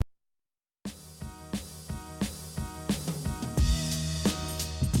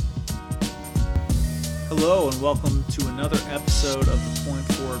Hello and welcome to another episode of the Point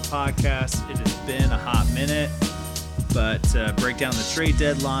Forward Podcast. It has been a hot minute, but to break down the trade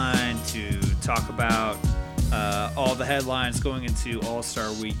deadline, to talk about all the headlines going into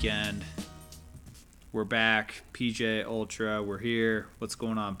All-Star Weekend, we're back. PJ Ultra, we're here. What's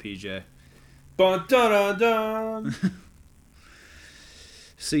going on, PJ? Dun, dun, dun, dun.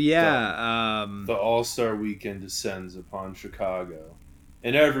 So the All-Star Weekend descends upon Chicago.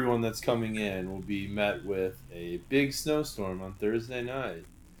 And everyone that's coming in will be met with a big snowstorm on Thursday night.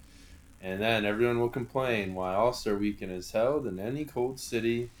 And then everyone will complain why All-Star Weekend is held in any cold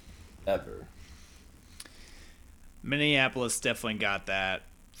city ever. Minneapolis definitely got that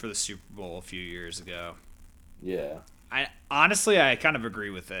for the Super Bowl a few years ago. Yeah. I kind of agree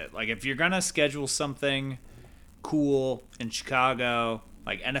with it. Like, if you're going to schedule something cool in Chicago,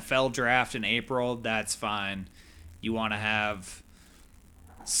 like NFL draft in April, that's fine. You want to have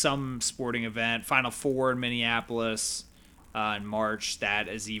some sporting event, Final Four in Minneapolis in March, that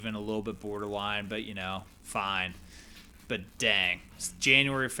is even a little bit borderline, but, fine. But dang, it's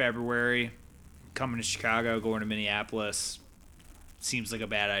January, February, coming to Chicago, going to Minneapolis, seems like a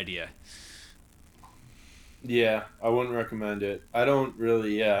bad idea. Yeah, I wouldn't recommend it. I don't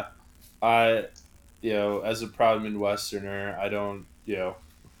really, as a proud Midwesterner,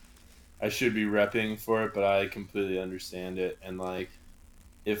 I should be repping for it, but I completely understand it. And,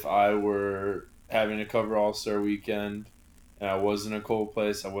 if I were having to cover All-Star Weekend and I was in a cold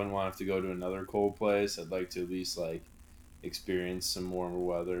place, I wouldn't want to have to go to another cold place. I'd like to at least, experience some warmer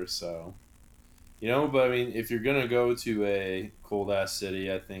weather. So, but I mean, if you're going to go to a cold-ass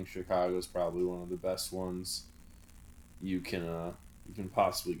city, I think Chicago's probably one of the best ones you can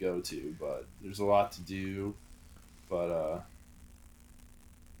possibly go to. But there's a lot to do. But,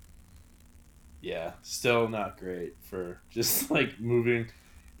 yeah, still not great for just, moving.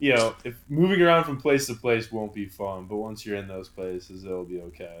 If moving around from place to place won't be fun, but once you're in those places, it'll be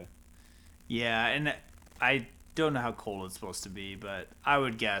okay. Yeah, and I don't know how cold it's supposed to be, but I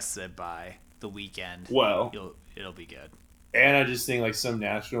would guess that by the weekend, it'll be good. And I just think some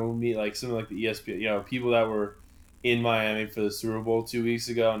national meet, something like the ESPN, people that were in Miami for the Super Bowl 2 weeks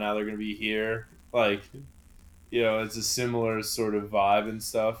ago, now they're going to be here. It's a similar sort of vibe and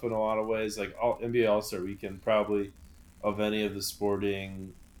stuff in a lot of ways. NBA All-Star Weekend, probably of any of the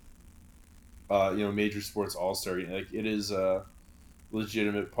sporting. Major sports all-star. It is a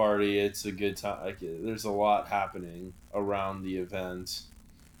legitimate party. It's a good time. There's a lot happening around the event.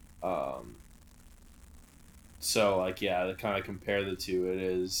 To kind of compare the two,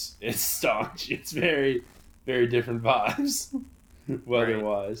 it's staunch. It's very, very different vibes,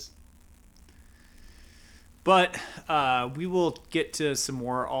 weather-wise. But we will get to some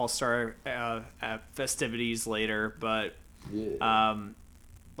more All-Star festivities later. But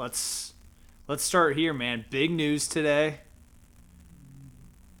let's start here, man. Big news today.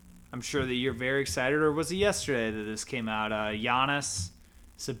 I'm sure that you're very excited, or was it yesterday that this came out? Giannis.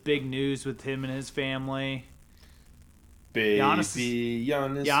 It's a big news with him and his family. Baby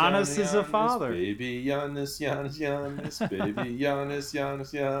Giannis is a father. Baby Giannis. Baby Giannis.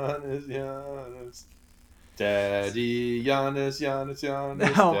 Daddy Giannis. No,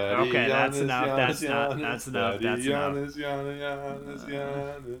 Daddy okay, that's Giannis, enough. Giannis, That's enough. Daddy Giannis.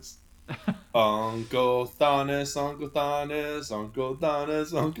 Uncle Thanos.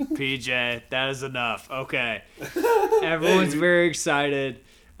 PJ, that is enough. Okay, everyone's very excited.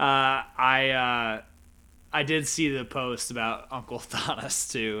 I did see the post about Uncle Thanos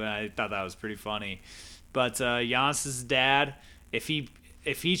too, and I thought that was pretty funny. But Giannis's dad, if he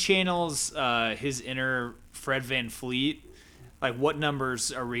channels his inner Fred VanVleet, what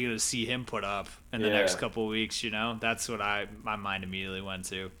numbers are we going to see him put up in the next couple of weeks? That's what my mind immediately went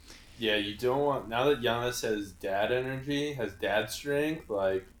to. Yeah, you don't want, now that Giannis has dad energy, has dad strength,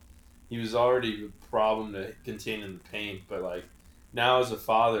 he was already a problem to contain in the paint, but now as a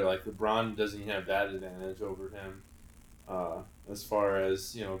father, LeBron doesn't even have that advantage over him, as far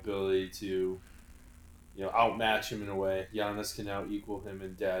as ability to outmatch him in a way. Giannis can now equal him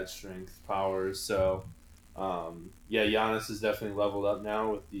in dad strength powers. So Giannis is definitely leveled up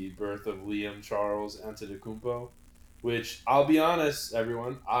now with the birth of Liam Charles Antetokounmpo, which, I'll be honest,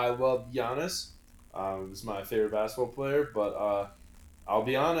 everyone, I love Giannis. He's my favorite basketball player, but I'll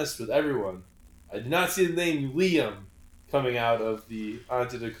be honest with everyone. I did not see the name Liam coming out of the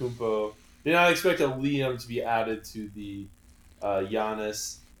Antetokounmpo. Did not expect a Liam to be added to the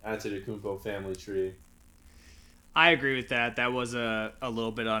Giannis Antetokounmpo family tree. I agree with that. That was a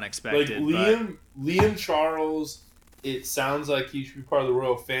little bit unexpected. Liam Charles, it sounds like he should be part of the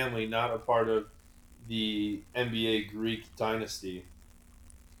royal family, not a part of the NBA Greek dynasty.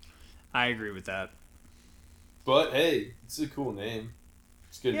 I agree with that. But hey, it's a cool name.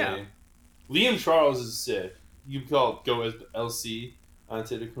 It's a good Yeah. name. Liam Charles is sick. You could go as LC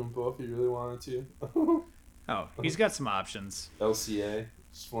Antetokounmpo if you really wanted to. Oh, he's got some options. LCA,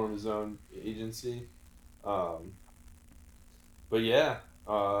 just form his own agency. Um, but yeah,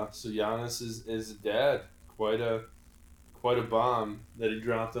 so Giannis is a dad. Quite a bomb that he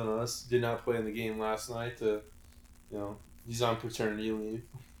dropped on us. Did not play in the game last night. He's on paternity leave.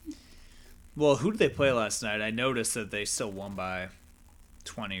 Well, who did they play last night? I noticed that they still won by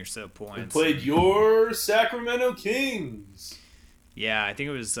 20 or so We points. played your Sacramento Kings. Yeah, I think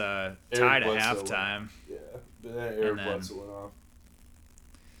it was Eric tied at Bledsoe halftime. Yeah, but then Eric Bledsoe went off.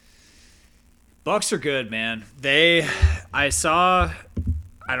 Bucks are good, man. I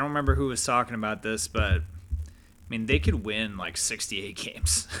don't remember who was talking about this, but I mean, they could win like 68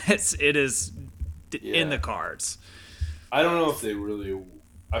 games. It is in the cards. I don't know if they really.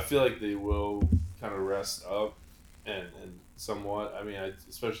 I feel like they will kind of rest up and somewhat. I mean,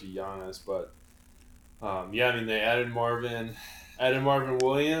 especially Giannis, but yeah. I mean, they added Marvin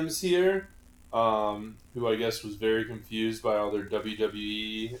Williams here, who I guess was very confused by all their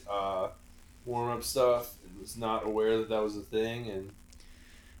WWE warm up stuff and was not aware that was a thing. And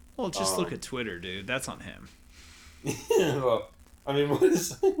Well, just look at Twitter, dude. That's on him. well, I mean, what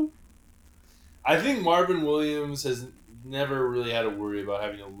is? I think Marvin Williams has never really had to worry about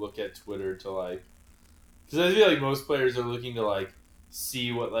having to look at Twitter to like, because I feel like most players are looking to like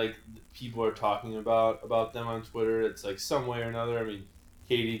see what like people are talking about them on Twitter. It's like some way or another. I mean,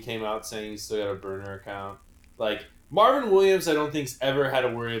 KD came out saying he's still got a burner account. Like Marvin Williams, I don't think's ever had to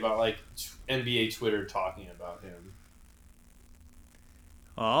worry about like NBA Twitter talking about him.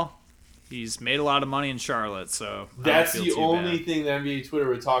 Well, he's made a lot of money in Charlotte, so that's the only thing that NBA Twitter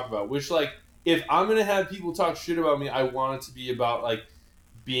would talk about. Which like, if I'm gonna have people talk shit about me, I want it to be about like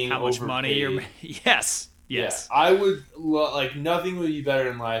being how much overpaid. money you're. Yes. Yeah, I would like nothing would be better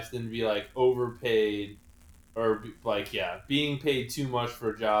in life than to be like overpaid, or like being paid too much for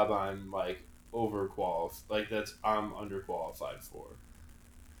a job I'm like overqualified. Like I'm underqualified for.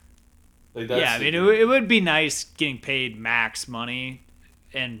 Like that's I mean, it would be nice getting paid max money,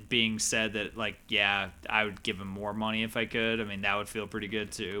 and being said that like I would give him more money if I could. I mean, that would feel pretty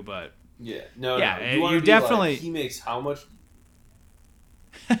good too. But no. You definitely. Like, he makes how much?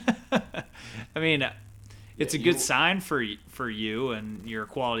 I mean. It's a good sign for you and your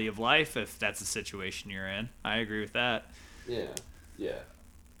quality of life if that's the situation you're in. I agree with that. Yeah.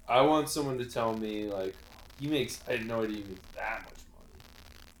 I want someone to tell me like he makes. I had no idea he makes that much money.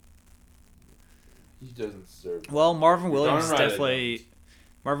 He doesn't deserve it. Well, Marvin Williams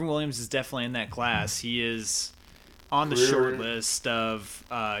is definitely in that class. He is on the short list of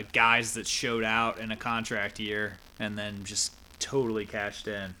guys that showed out in a contract year and then just totally cashed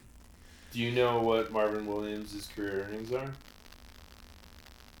in. Do you know what Marvin Williams' career earnings are?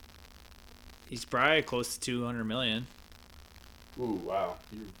 He's probably close to $200 million. Ooh, wow.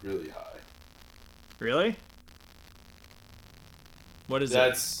 You're really high. Really? What is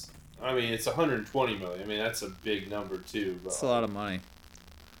it? I mean, it's $120 million. I mean, that's a big number too. That's a lot of money.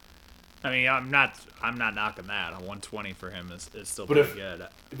 I mean, I'm not knocking that. 120 for him is still pretty good.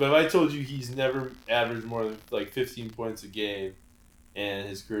 But if I told you he's never averaged more than like 15 points a game, and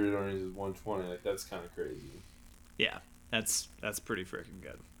his career earnings is 120, like that's kind of crazy. Yeah, that's pretty freaking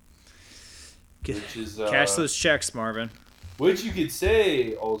good. Which is cash those checks, Marvin. Which you could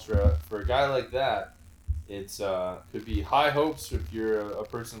say, Ultra, for a guy like that, it's could be high hopes if you're a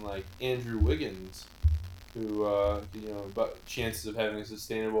person like Andrew Wiggins, who about chances of having a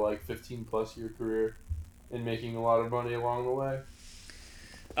sustainable like 15+ year career and making a lot of money along the way.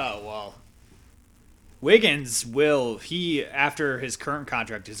 Oh well. Wiggins after his current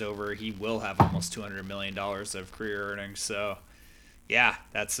contract is over, he will have almost $200 million of career earnings. So, yeah,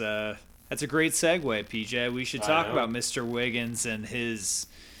 that's a great segue, PJ. We should talk about Mr. Wiggins and his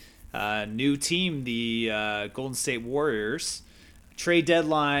new team, the Golden State Warriors. Trade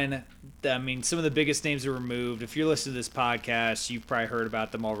deadline. I mean, some of the biggest names are removed. If you're listening to this podcast, you've probably heard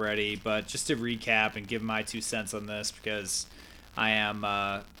about them already. But just to recap and give my 2 cents on this, because I am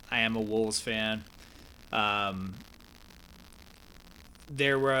a Wolves fan.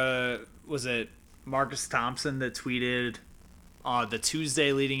 There was it Marcus Thompson that tweeted on the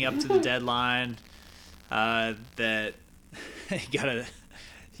Tuesday leading up to the deadline that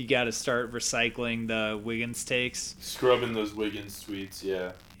you gotta start recycling the Wiggins takes, scrubbing those Wiggins tweets.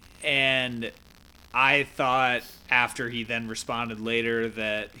 Yeah. And I thought after he then responded later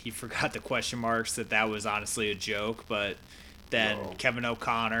that he forgot the question marks, that was honestly a joke, but then Kevin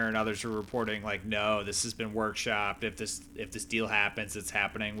O'Connor and others were reporting like, no, this has been workshopped. If this deal happens, it's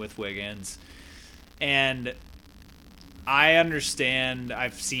happening with Wiggins. And I understand.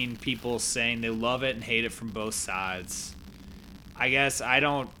 I've seen people saying they love it and hate it from both sides. I guess I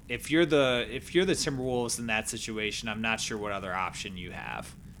don't. If you're the Timberwolves in that situation, I'm not sure what other option you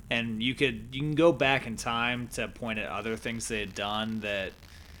have. And you can go back in time to point at other things they had done that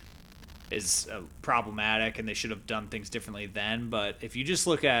is problematic, and they should have done things differently then. But if you just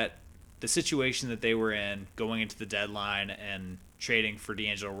look at the situation that they were in going into the deadline and trading for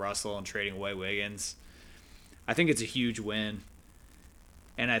D'Angelo Russell and trading away Wiggins, I think it's a huge win,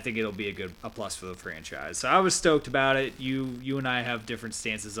 and I think it'll be a plus for the franchise. So I was stoked about it. You and I have different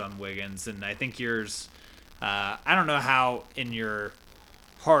stances on Wiggins, and I think yours. I don't know how in your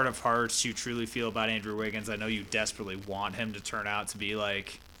heart of hearts you truly feel about Andrew Wiggins. I know you desperately want him to turn out to be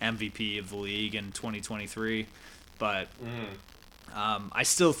like MVP of the league in 2023, but I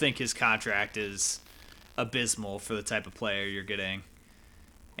still think his contract is abysmal for the type of player you're getting,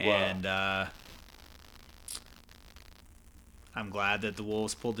 and I'm glad that the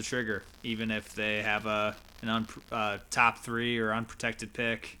Wolves pulled the trigger, even if they have an top 3 or unprotected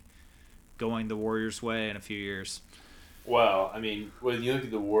pick going the Warriors' way in a few years. Well, I mean, when you look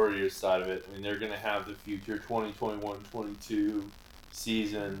at the Warriors side of it, I mean, they're going to have the future 2021-22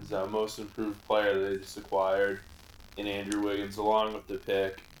 season's most improved player that they just acquired in Andrew Wiggins, along with the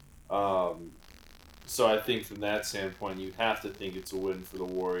pick. So I think from that standpoint, you have to think it's a win for the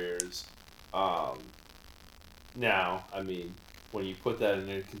Warriors. Now, I mean, when you put that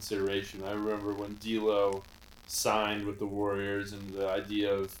into consideration, I remember when D'Lo signed with the Warriors and the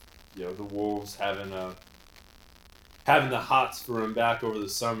idea of, the Wolves having the hots for him back over the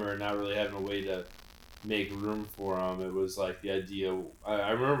summer and not really having a way to make room for him. It was like the idea.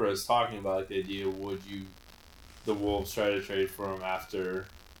 I remember us talking about like the idea: would the Wolves try to trade for him after,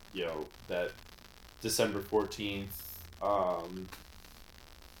 that December 14th,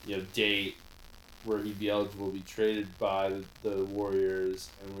 date where he'd be eligible to be traded by the Warriors,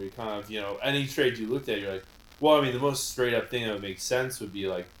 and we kind of, any trade you looked at, you're like, well, I mean, the most straight up thing that would make sense would be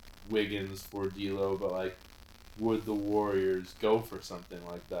like Wiggins for D'Lo, but like, would the Warriors go for something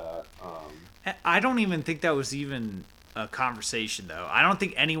like that? I don't even think that was even a conversation, though. I don't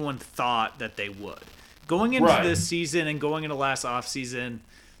think anyone thought that they would. Going into this season and going into last offseason,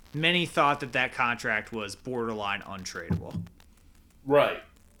 many thought that contract was borderline untradeable. Right.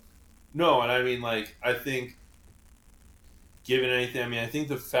 No, and I mean, like, I think, given anything, I mean, I think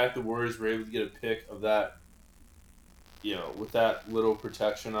the fact the Warriors were able to get a pick of that, with that little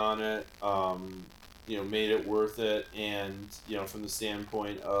protection on it, made it worth it. And, from the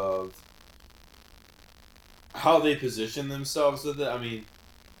standpoint of how they position themselves with it, I mean,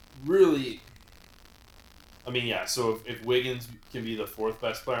 really, yeah, so if Wiggins can be the 4th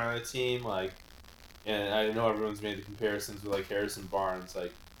best player on the team, like, and I know everyone's made the comparisons with, like, Harrison Barnes,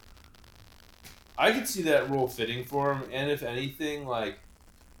 like, I could see that role fitting for him, and if anything, like,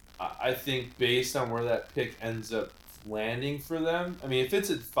 I think based on where that pick ends up landing for them, I mean, if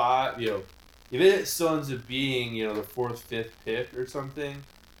it's at 5, if it still ends up being, the 4th, 5th pick or something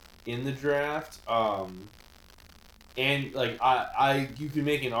in the draft, and, like, you can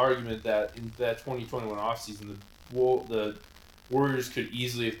make an argument that in that 2021 offseason, the Warriors could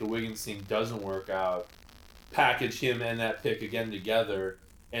easily, if the Wiggins thing doesn't work out, package him and that pick again together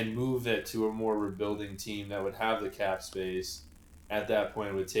and move it to a more rebuilding team that would have the cap space at that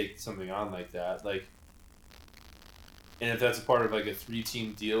point, would take something on like that. Like, and if that's a part of like a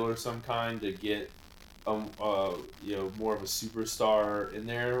 3-team deal or some kind to get, more of a superstar in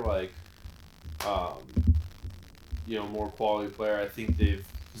there, like, more quality player, I think they've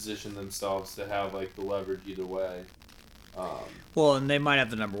positioned themselves to have like the leverage either way. Well, and they might have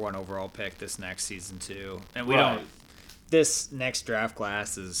the number 1 overall pick this next season too, and we don't. This next draft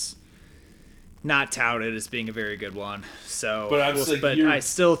class is not touted as being a very good one. So, but I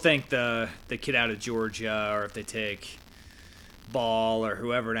still think the kid out of Georgia, or if they take Ball or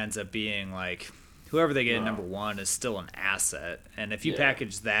whoever it ends up being, like whoever they get at number 1 is still an asset. And if you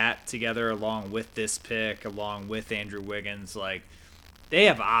package that together along with this pick, along with Andrew Wiggins, like they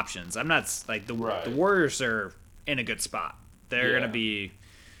have options. I'm not like the Warriors are in a good spot. They're gonna be.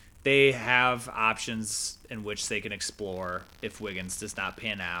 They have options in which they can explore if Wiggins does not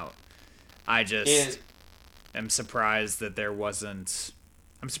pan out. I just am surprised that there wasn't.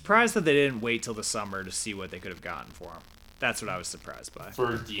 I'm surprised that they didn't wait till the summer to see what they could have gotten for him. That's what I was surprised by.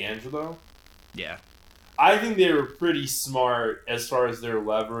 For D'Angelo? Yeah. I think they were pretty smart as far as their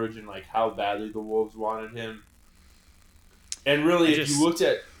leverage and like how badly the Wolves wanted him. And really, if you looked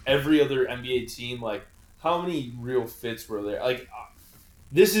at every other NBA team, like how many real fits were there? Like,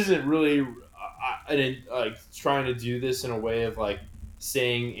 this isn't really I didn't like trying to do this in a way of like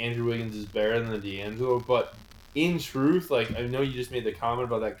saying Andrew Wiggins is better than D'Angelo, but in truth, like I know you just made the comment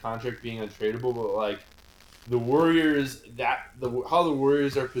about that contract being untradeable, but like the Warriors, how the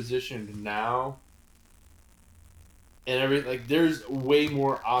Warriors are positioned now, and everything, like there's way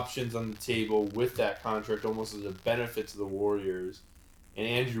more options on the table with that contract, almost as a benefit to the Warriors. And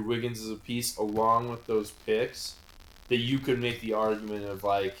Andrew Wiggins is a piece along with those picks that you could make the argument of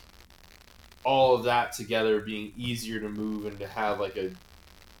like all of that together being easier to move and to have like a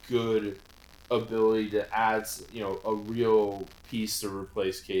good ability to add, a real piece to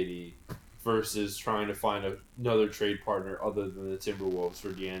replace KD versus trying to find another trade partner other than the Timberwolves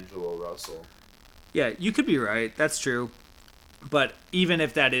for D'Angelo Russell. Yeah, you could be right. That's true. But even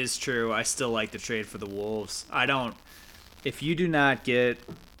if that is true, I still like the trade for the Wolves. I don't. If you do not get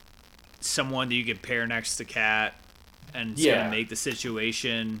someone that you could pair next to Cat and it's going to make the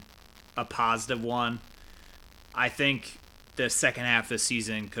situation a positive one, I think the second half of the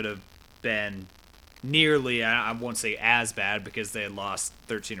season could have been nearly, I won't say as bad because they had lost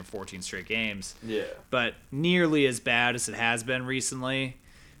 13 or 14 straight games. Yeah. But nearly as bad as it has been recently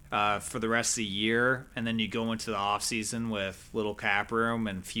for the rest of the year. And then you go into the offseason with little cap room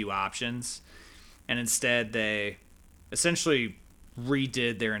and few options. And instead they essentially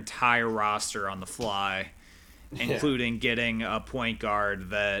redid their entire roster on the fly, including getting a point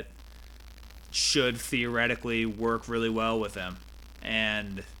guard that should theoretically work really well with him.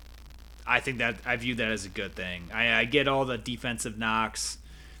 And I think that I view that as a good thing. I get all the defensive knocks.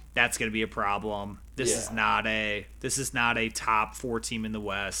 That's going to be a problem. This is not a top 4 team in the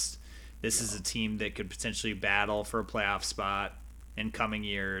West. This is a team that could potentially battle for a playoff spot in coming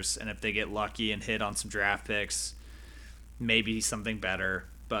years. And if they get lucky and hit on some draft picks, maybe something better.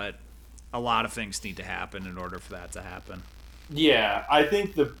 But a lot of things need to happen in order for that to happen. Yeah, I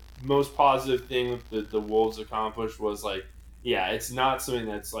think the most positive thing that the Wolves accomplished was like, it's not something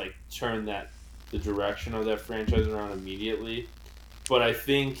that's like turned the direction of that franchise around immediately. But I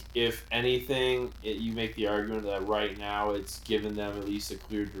think if anything, you make the argument that right now it's given them at least a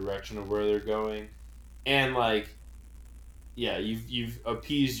clear direction of where they're going, and like, you've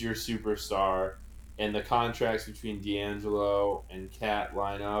appeased your superstar, and the contracts between D'Angelo and Cat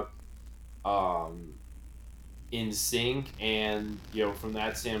line up in sync, and from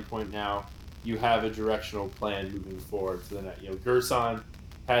that standpoint now you have a directional plan moving forward to the next. Gerson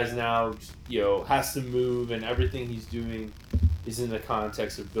has now has to move, and everything he's doing is in the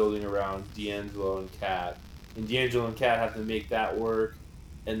context of building around D'Angelo and Cat, and D'Angelo and Cat have to make that work,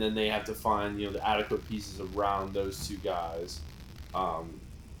 and then they have to find the adequate pieces around those two guys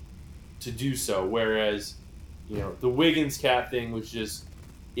to do so. Whereas the Wiggins Cat thing was just,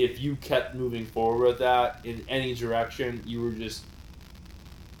 if you kept moving forward with that in any direction, you were just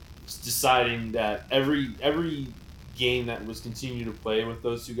deciding that every game that was continued to play with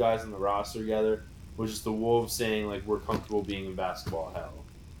those two guys on the roster together was just the Wolves saying, like, we're comfortable being in basketball hell.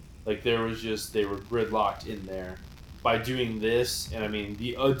 Like, they were gridlocked in there. By doing this, and I mean,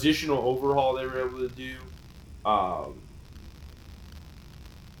 the additional overhaul they were able to do, I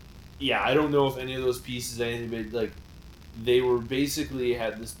don't know if any of those pieces, anything, like, they were basically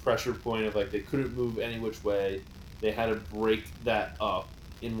had this pressure point of, like, they couldn't move any which way. They had to break that up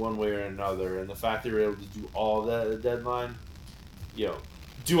in one way or another, and the fact they were able to do all that at the deadline,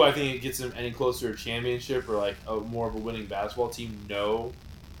 do I think it gets them any closer to a championship or like more of a winning basketball team? No,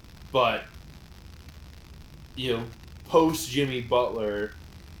 but post Jimmy Butler,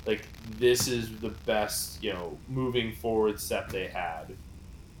 like, this is the best moving forward step they had.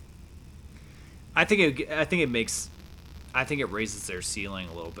 I think it raises their ceiling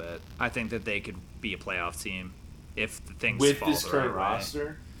a little bit. I think that they could be a playoff team if the things with fall this the current right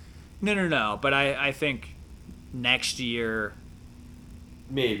roster. Way. No. But I think next year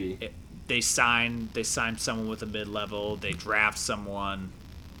maybe they sign someone with a mid level. They draft someone.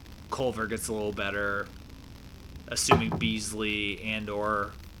 Culver gets a little better, assuming Beasley and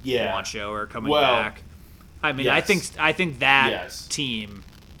or Juancho are coming back. I mean, yes. I think that team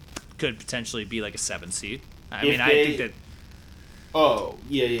could potentially be like a 7 seed. I think that. Oh,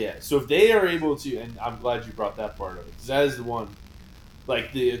 yeah. So if they are able to, and I'm glad you brought that part of it, because that is the one,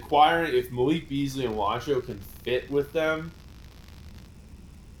 like, the acquiring, if Malik Beasley and Juancho can fit with them,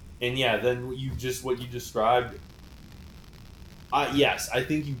 and then what you described, yes, I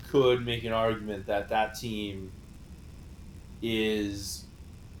think you could make an argument that team is,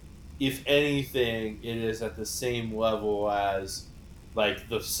 if anything, it is at the same level as, like,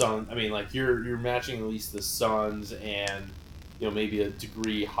 the Suns. I mean, like, you're matching at least the Suns and maybe a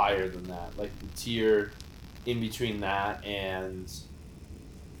degree higher than that, like the tier in between that and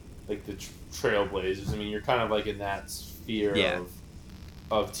like the Trailblazers. I mean, you're kind of like in that sphere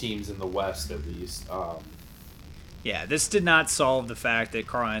of teams in the West, at least. Yeah, this did not solve the fact that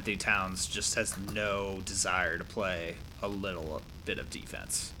Karl Anthony Towns just has no desire to play a little bit of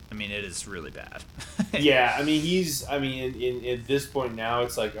defense. I mean, it is really bad. Yeah, I mean, in at this point now,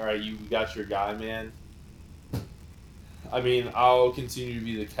 it's like, all right, you got your guy, man. I mean, I'll continue to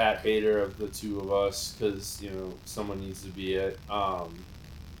be the cat hater of the two of us because, someone needs to be it. At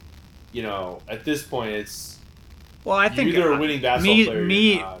this point, it's well, I think you're either a winning basketball player or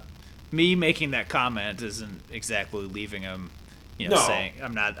you're not. Me making that comment isn't exactly leaving him, No. saying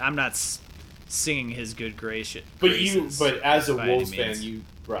I'm not singing his good graces. But as a by Wolves any fan, means.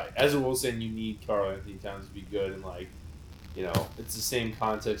 as a Wolves fan, you need Karl Anthony Towns to be good, and it's the same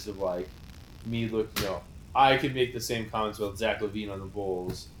context of me I could make the same comments about Zach LaVine on the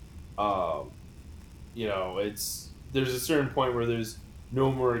Bulls. There's a certain point where there's no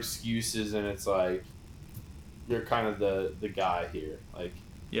more excuses, and it's like you're kind of the guy here,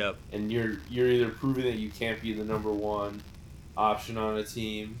 Yep. and you're either proving that you can't be the number one option on a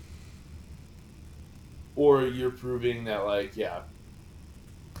team, or you're proving that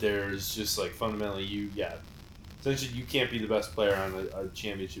there's just fundamentally essentially you can't be the best player on a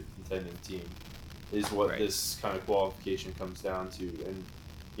championship contending team, is what this kind of qualification comes down to. And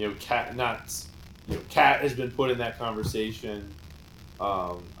Cat has been put in that conversation.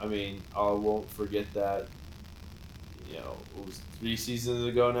 I won't forget that. It was 3 seasons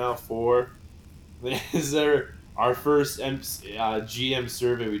ago now, 4. Is there our first GM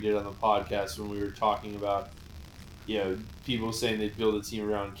survey we did on the podcast when we were talking about people saying they'd build a team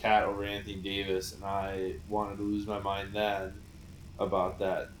around Cat over Anthony Davis, and I wanted to lose my mind then about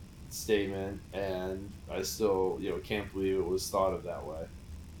that statement, and I still can't believe it was thought of that way.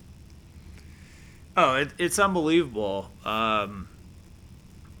 Oh, it's unbelievable.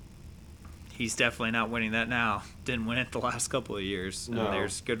 He's definitely not winning that now. Didn't win it the last couple of years. No. And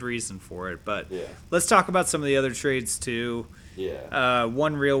there's good reason for it. But yeah. Let's talk about some of the other trades too. Yeah.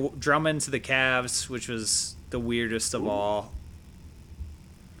 One real Drummond to the Cavs, which was the weirdest of all.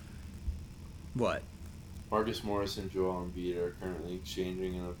 What? Marcus Morris and Joel Embiid are currently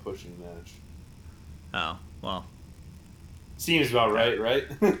exchanging in a pushing match. Oh, well. Seems about right?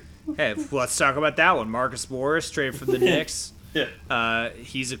 Hey, let's talk about that one. Marcus Morris, traded from the Knicks. Yeah.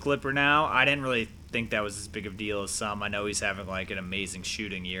 He's a Clipper now. I didn't really think that was as big of a deal as some. I know he's having an amazing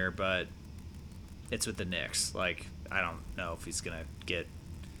shooting year, but it's with the Knicks. I don't know if he's gonna get.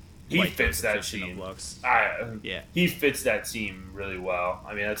 He fits that team. Looks. Yeah. He fits that team really well.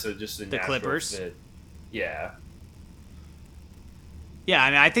 I mean, that's just a the natural Clippers. fit. Yeah. Yeah,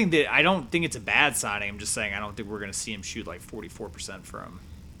 I don't think it's a bad signing. I'm just saying I don't think we're gonna see him shoot 44% from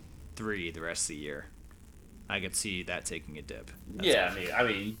 3 the rest of the year. I could see that taking a dip.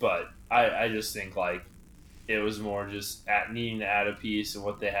 But I just think it was more just needing to add a piece and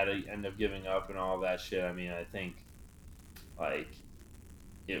what they had to end up giving up and all that shit. I mean, I think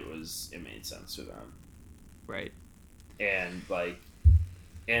it made sense for them, right? And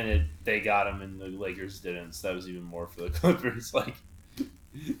they got him and the Lakers didn't, so that was even more for the Clippers.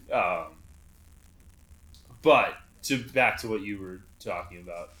 But back to what you were talking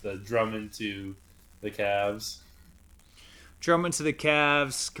about, the Drummond to the Cavs. Drummond to the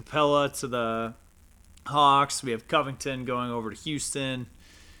Cavs, Capella to the Hawks. We have Covington going over to Houston.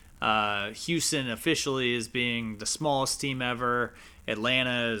 Houston officially is being the smallest team ever.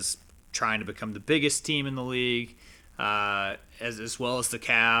 Atlanta is trying to become the biggest team in the league, as well as the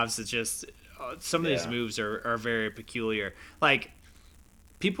Cavs. It's just some of these moves are very peculiar.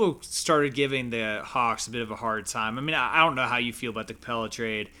 People started giving the Hawks a bit of a hard time. I mean, I don't know how you feel about the Capella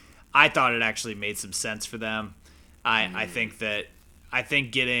trade. I thought it actually made some sense for them. I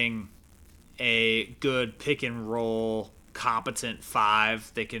think getting a good pick and roll, competent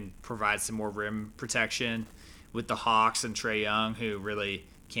 5 that can provide some more rim protection with the Hawks and Trae Young, who really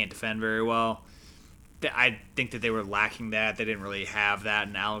can't defend very well. I think that they were lacking that. They didn't really have that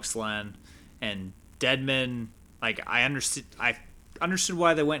in Alex Len and Dedmon. I understood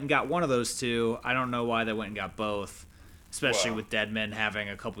why they went and got one of those two. I don't know why they went and got both. Especially with Dedmon having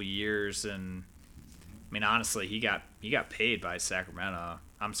a couple years, and I mean, honestly, he got paid by Sacramento.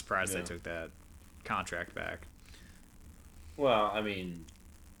 I'm surprised they took that contract back. Well, I mean,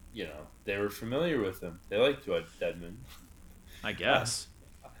 they were familiar with him. They liked Dedmon, I guess.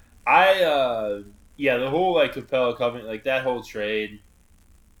 The whole Capella Covington, that whole trade.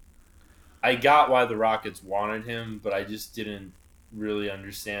 I got why the Rockets wanted him, but I just didn't really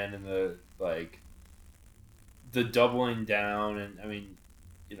understand in the doubling down. And I mean,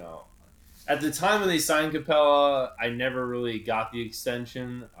 at the time when they signed Capella, I never really got the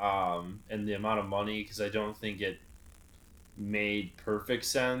extension and the amount of money, because I don't think it made perfect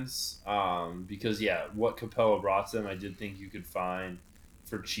sense. Because yeah, what Capella brought to them, I did think you could find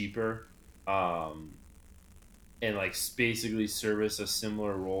for cheaper, and like basically service a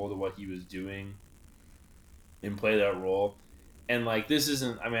similar role to what he was doing and play that role. And like this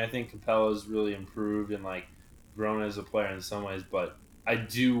isn't. I mean, I think Capella's really improved and like grown as a player in some ways, but I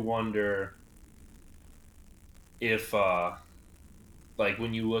do wonder if like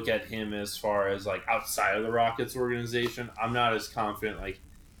when you look at him as far as like outside of the Rockets organization, I'm not as confident like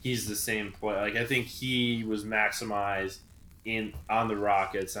he's the same player. Like I think he was maximized in on the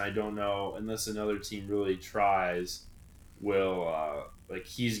Rockets, and I don't know unless another team really tries, will like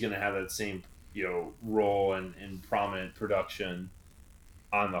he's gonna have that same role and prominent production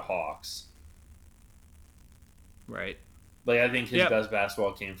on the Hawks. Right. Like I think his best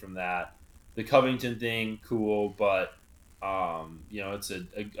basketball came from that. The Covington thing, cool, but it's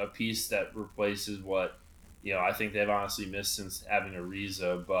a piece that replaces what I think they've honestly missed since having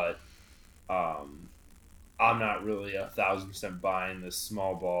Ariza, but I'm not really 1,000% buying this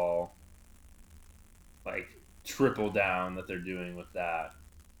small ball like triple down that they're doing with that.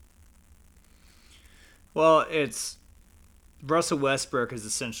 Well, it's Russell Westbrook has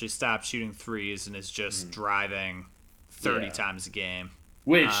essentially stopped shooting threes and is just driving 30 times a game.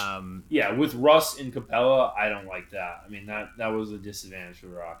 Which, with Russ and Capella, I don't like that. I mean, that was a disadvantage for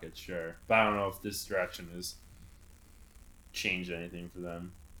the Rockets, sure. But I don't know if this direction has changed anything for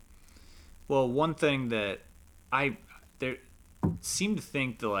them. Well, one thing that I seem to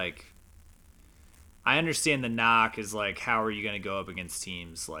think that, like, I understand the knock is, like, how are you going to go up against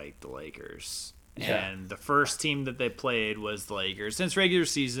teams like the Lakers? Yeah. And the first team that they played was the Lakers. Since regular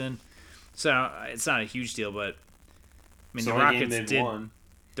season, so it's not a huge deal, but I mean, the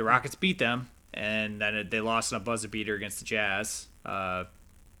Rockets beat them, and then they lost on a buzzer beater against the Jazz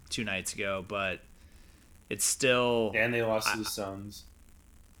 2 nights ago. But it's still, and they lost to the Suns.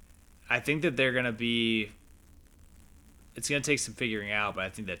 I think that they're gonna be. It's gonna take some figuring out, but I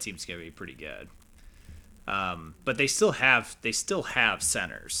think that team's gonna be pretty good. But they still have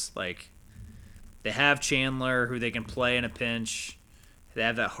centers. Like they have Chandler, who they can play in a pinch. They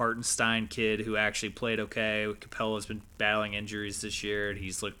have that Hartenstein kid who actually played okay. Capella's been battling injuries this year, and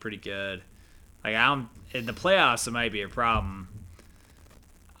he's looked pretty good. Like in the playoffs, it might be a problem.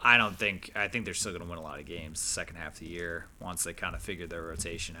 I think they're still going to win a lot of games the second half of the year once they kind of figure their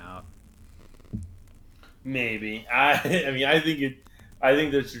rotation out. Maybe. I think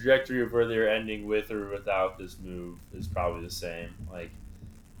the trajectory of where they're ending with or without this move is probably the same. Like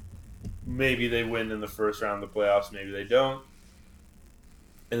maybe they win in the first round of the playoffs, maybe they don't.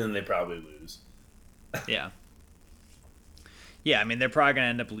 And then they probably lose. Yeah. Yeah, I mean, they're probably going to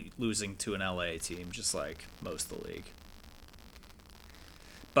end up losing to an LA team, just like most of the league.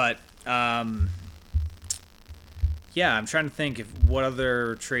 But, I'm trying to think of what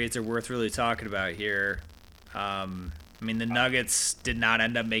other trades are worth really talking about here. I mean, the Nuggets did not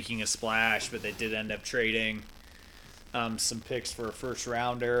end up making a splash, but they did end up trading some picks for a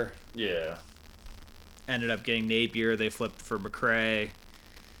first-rounder. Yeah. Ended up getting Napier. They flipped for McRae.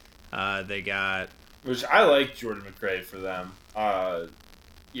 They got, which I like Jordan McRae for them. As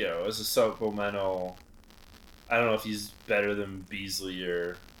a supplemental, I don't know if he's better than Beasley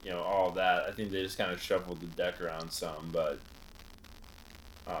or all of that. I think they just kind of shuffled the deck around some, but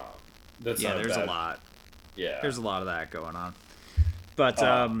that's not there's bad. a lot. Yeah, there's a lot of that going on. But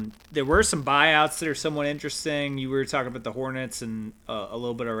there were some buyouts that are somewhat interesting. You were talking about the Hornets and a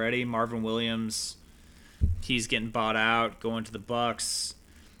little bit already. Marvin Williams, he's getting bought out, going to the Bucks.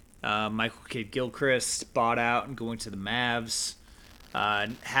 Michael Kidd-Gilchrist bought out and going to the Mavs.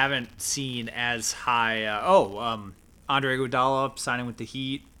 Haven't seen as high. Andre Iguodala signing with the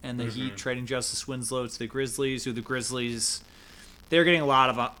Heat, and the Heat trading Justice Winslow to the Grizzlies. Who the Grizzlies, they're getting a lot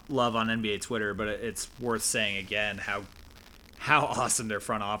of love on NBA Twitter, but it's worth saying again how awesome their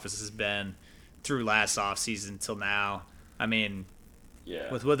front office has been through last offseason till now. I mean,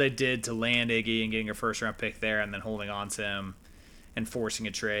 with what they did to land Iggy and getting a first-round pick there, and then holding on to him and forcing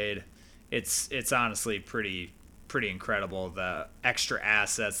a trade, it's honestly pretty incredible, the extra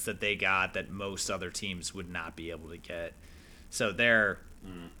assets that they got that most other teams would not be able to get. So they're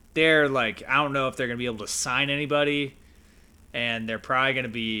like, I don't know if they're going to be able to sign anybody, and they're probably going to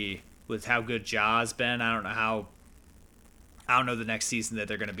be, with how good Ja's been, I don't know the next season that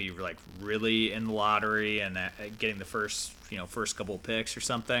they're going to be like really in the lottery and getting the first couple of picks or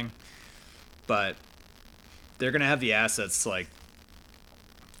something, but they're going to have the assets to like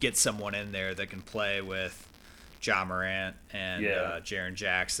get someone in there that can play with Ja Morant and Jaren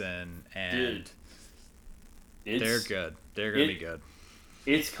Jackson, and they're good. They're going to be good.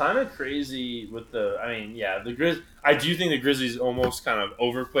 It's kind of crazy with the. I mean, yeah, the Grizz. I do think the Grizzlies almost kind of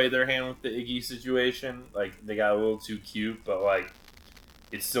overplayed their hand with the Iggy situation. Like they got a little too cute, but like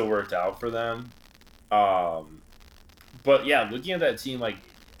it still worked out for them. Um, but yeah, looking at that team, like,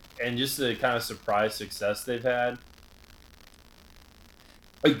 and just the kind of surprise success they've had,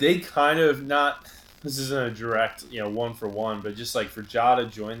 like they kind of not. This isn't a direct, one for one, but just like for Ja to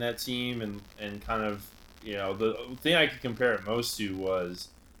join that team and kind of, the thing I could compare it most to was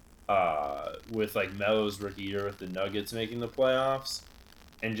with like Melo's rookie year with the Nuggets making the playoffs,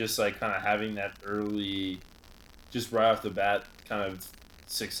 and just like kind of having that early, just right off the bat, kind of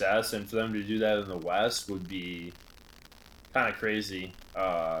success, and for them to do that in the West would be kind of crazy.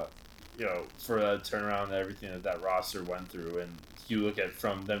 For that turnaround and everything that roster went through, and you look at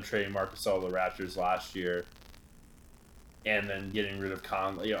from them trading Marc Gasol to the Raptors last year, and then getting rid of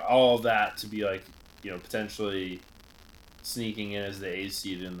Conley, all of that to be like, potentially sneaking in as the A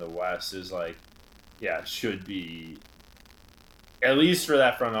seed in the West is like, yeah, should be at least for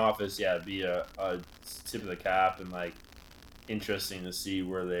that front office, yeah, be a tip of the cap and like interesting to see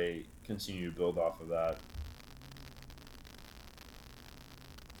where they continue to build off of that.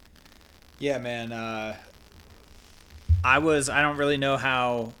 Yeah, man. I don't really know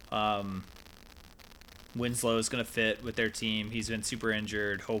how Winslow is going to fit with their team. He's been super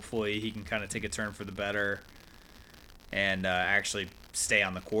injured. Hopefully, he can kind of take a turn for the better and actually stay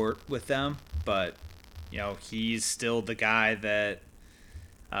on the court with them. But he's still the guy that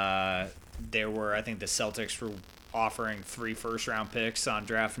I think the Celtics were offering 3 first-round picks on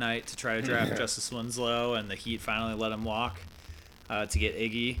draft night to try to draft Justice Winslow, and the Heat finally let him walk to get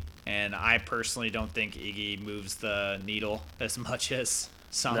Iggy. And I personally don't think Iggy moves the needle as much as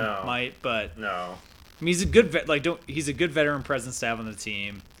some might, but no. I mean, he's a good he's a good veteran presence to have on the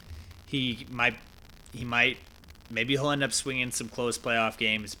team. He might maybe he'll end up swinging some close playoff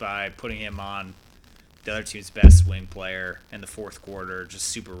games by putting him on the other team's best wing player in the fourth quarter, just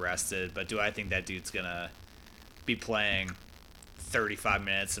super rested. But do I think that dude's gonna be playing 35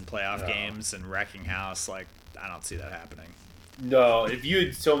 minutes in playoff games and wrecking house? Like, I don't see that happening. No, if you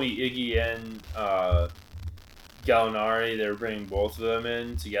had told me Iggy and Gallinari, they were bringing both of them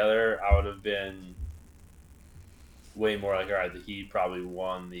in together, I would have been way more like, all right, the Heat probably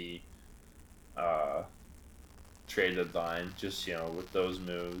won the trade deadline, just, with those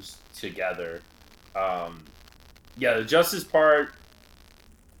moves together. The Justice part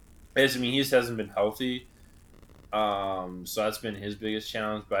is, he just hasn't been healthy. So that's been his biggest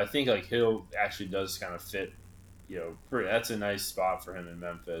challenge. But I think, like, Hill actually does kind of fit, that's a nice spot for him in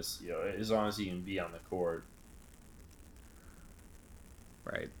Memphis, as long as he can be on the court.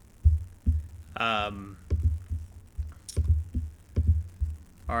 Right.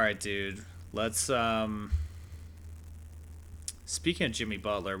 All right, dude. Let's speaking of Jimmy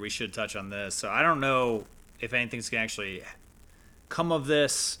Butler, we should touch on this. So I don't know if anything's gonna actually come of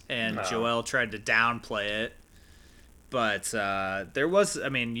this, and Joel tried to downplay it, but there was. I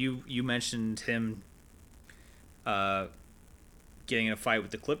mean, you mentioned him getting in a fight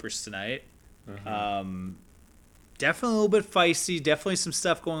with the Clippers tonight. Mm-hmm. Definitely a little bit feisty. Definitely some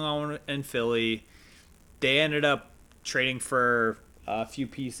stuff going on in Philly. They ended up trading for a few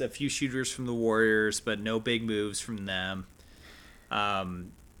shooters from the Warriors, but no big moves from them.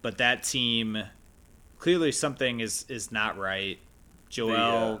 But that team, clearly something is not right.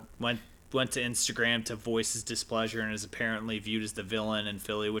 Joel went to Instagram to voice his displeasure and is apparently viewed as the villain in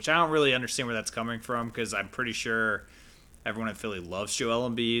Philly, which I don't really understand where that's coming from, because I'm pretty sure everyone in Philly loves Joel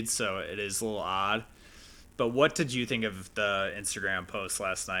Embiid, so it is a little odd. But what did you think of the Instagram post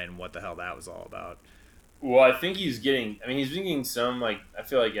last night, and what the hell that was all about? Well, I think he's been getting some, like, I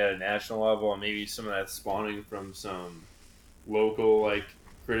feel like at a national level, and maybe some of that spawning from some local, like,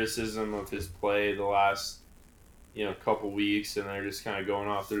 criticism of his play the last, couple weeks, and they're just kind of going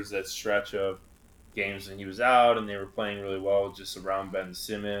off. There's that stretch of games when he was out, and they were playing really well just around Ben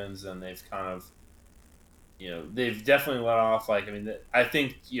Simmons, and they've kind of, they've definitely let off, like, I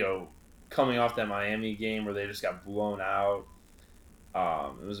think, coming off that Miami game where they just got blown out,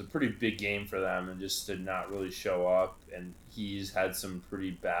 it was a pretty big game for them and just did not really show up. And he's had some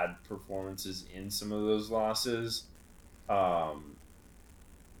pretty bad performances in some of those losses.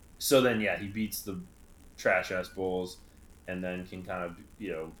 So then, he beats the trash-ass Bulls and then can kind of,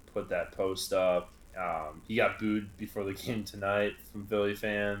 put that post up. He got booed before the game tonight from Philly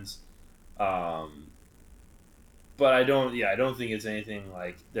fans. But I don't think it's anything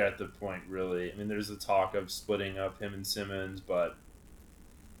like they're at the point, really. There's a talk of splitting up him and Simmons, but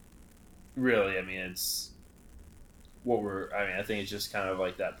really, it's I think it's just kind of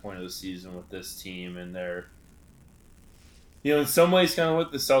like that point of the season with this team, and they're In some ways, kind of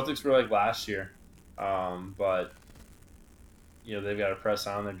what the Celtics were like last year. But they've got to press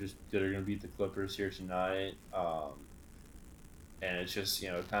on. They're going to beat the Clippers here tonight. And it's just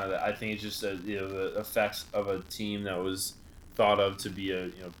kind of I think it's just the effects of a team that was thought of to be a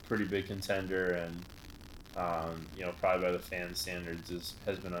pretty big contender, and probably by the fan standards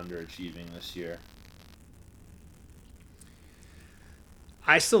has been underachieving this year.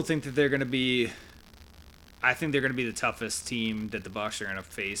 I still think that they're going to be. I think they're going to be the toughest team that the Bucks are going to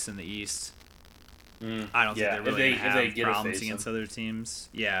face in the East. I don't think they're really going to have problems against other teams.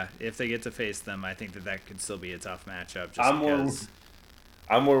 Yeah, if they get to face them, I think that could still be a tough matchup.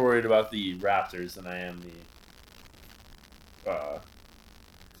 I'm more worried about the Raptors than I am the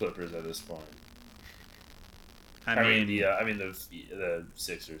Clippers at this point. I mean the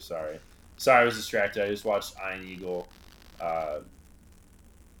Sixers. Sorry, I was distracted. I just watched Iron Eagle.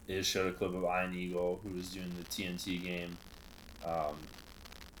 They just showed a clip of Iron Eagle, who was doing the TNT game.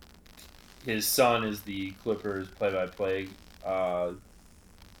 His son is the Clippers play-by-play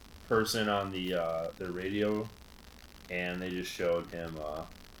person on their radio, and they just showed him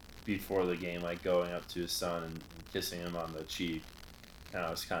before the game, like going up to his son and kissing him on the cheek. And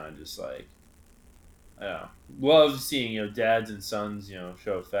I was kind of just like, love seeing dads and sons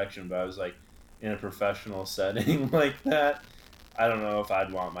show affection, but I was like, in a professional setting like that, I don't know if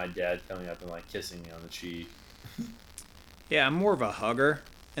I'd want my dad coming up and like kissing me on the cheek. Yeah, I'm more of a hugger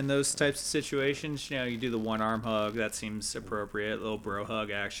in those types of situations. You do the one arm hug, that seems appropriate, little bro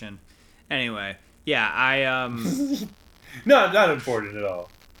hug action. Anyway, yeah, I not important at all.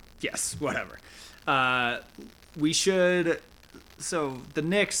 Yes, whatever. We should. So the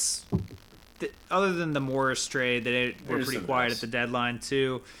Knicks, other than the Morris trade, they were pretty quiet at the deadline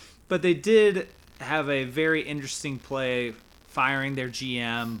too, but they did have a very interesting play, firing their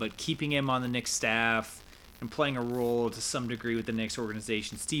GM but keeping him on the Knicks staff and playing a role to some degree with the Knicks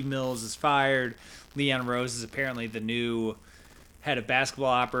organization. Steve Mills is fired. Leon Rose is apparently the new head of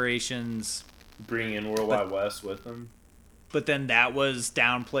basketball operations. Bringing in Worldwide West with them. But then that was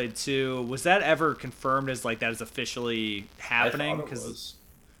downplayed too. Was that ever confirmed as like that is officially happening? I thought it was.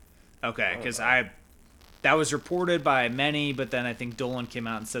 Okay, because that was reported by many, but then I think Dolan came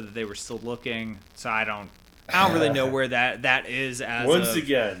out and said that they were still looking. So I don't really know where that is as once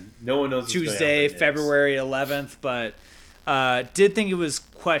again, no one knows. Tuesday, February 11th, but did think it was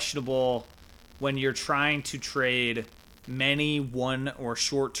questionable when you're trying to trade many one or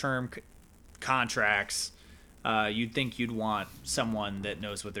short-term contracts. You'd think you'd want someone that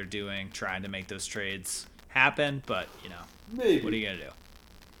knows what they're doing, trying to make those trades happen. But maybe. What are you gonna do?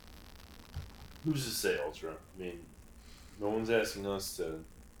 Who's to say, Ultra? I mean, no one's asking us to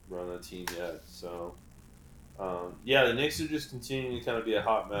run a team yet, so. The Knicks are just continuing to kind of be a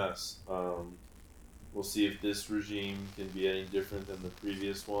hot mess. We'll see if this regime can be any different than the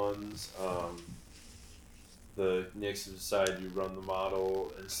previous ones. The Knicks have decided to run the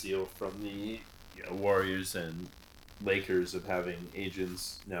model and steal from the Warriors and Lakers of having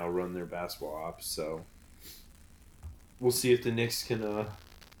agents now run their basketball ops. So we'll see if the Knicks can,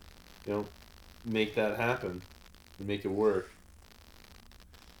 make that happen and make it work.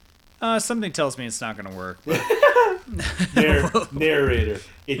 Something tells me it's not going to work. Narrator,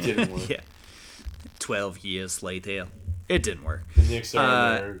 it didn't work. Yeah. 12 years later, it didn't work. The Knicks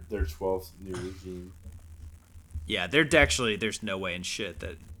are in their 12th new regime. Yeah, there's no way in shit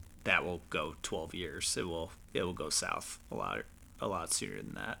that will go 12 years. It will go south a lot sooner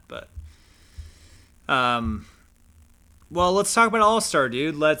than that. But, well, let's talk about All-Star,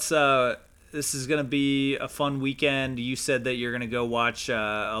 dude. This is going to be a fun weekend. You said that you're going to go watch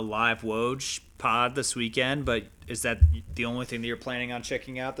a live Woj pod this weekend, but is that the only thing that you're planning on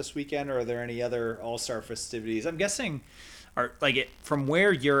checking out this weekend, or are there any other All-Star festivities? I'm guessing, from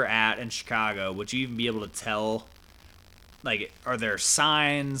where you're at in Chicago, would you even be able to tell, are there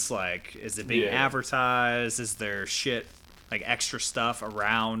signs? Is it being advertised? Is there extra stuff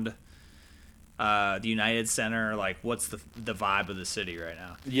around the United Center? What's the vibe of the city right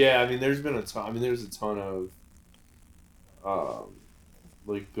now? Yeah, I mean, there's been a ton. There's a ton of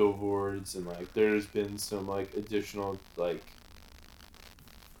billboards, and there's been some additional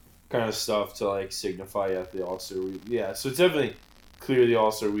kind of stuff to signify at the All-Star Week. Yeah, so it's definitely clear the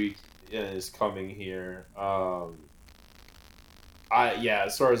All-Star Week is coming here.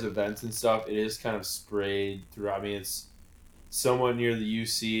 As far as events and stuff, it is kind of sprayed through. I mean, it's somewhat near the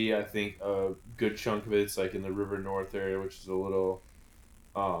UC. I think a good chunk of it's in the River North area, which is a little,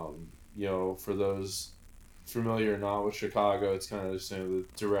 for those familiar or not with Chicago, it's kind of just the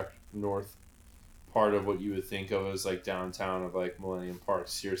direct north part of what you would think of as downtown of Millennium Park,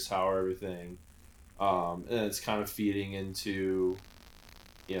 Sears Tower, everything. And it's kind of feeding into,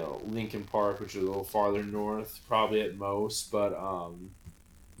 Lincoln Park, which is a little farther north, probably at most. But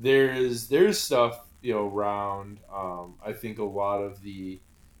there's stuff around. I think a lot of the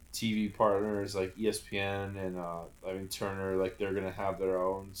TV partners like ESPN and Turner, like they're gonna have their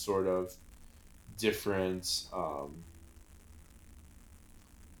own sort of different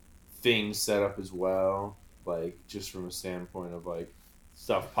things set up as well, like just from a standpoint of like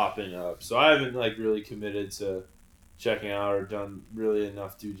stuff popping up. So I haven't like really committed to checking out or done really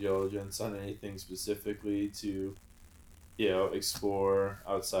enough due diligence on anything specifically to explore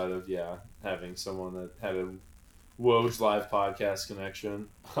outside of having someone that had a Woj live podcast connection.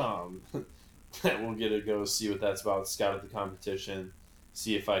 That we'll get to go see what that's about, scout at the competition,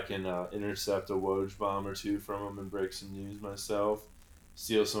 see if I can intercept a Woj bomb or two from him and break some news myself,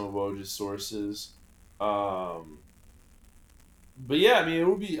 steal some of Woj's sources. But yeah, I mean, it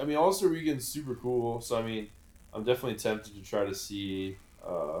would be. I mean, All-Star Weekend's super cool. So I mean, I'm definitely tempted to try to see,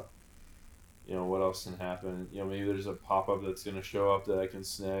 what else can happen. Maybe there's a pop up that's gonna show up that I can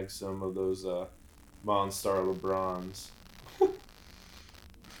snag some of those Monstar LeBrons.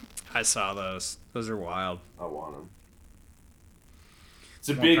 I saw those. Those are wild. I want them. It's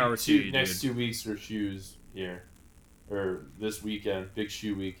a More big power to you, next dude. 2 weeks for shoes here, or this weekend, big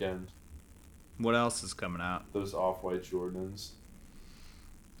shoe weekend. What else is coming out? Those Off-White Jordans.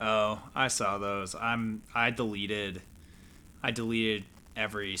 Oh, I saw those. I deleted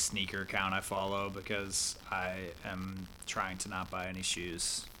every sneaker account I follow because I am trying to not buy any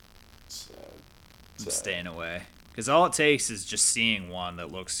shoes. Sad. I'm staying away. Because all it takes is just seeing one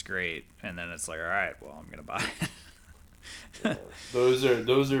that looks great, and then it's like, all right, well, I'm gonna buy it. Yeah.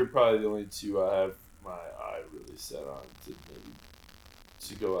 Those are probably the only two I have my eye really set on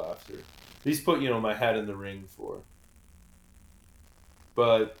to go after. At least put my hat in the ring for.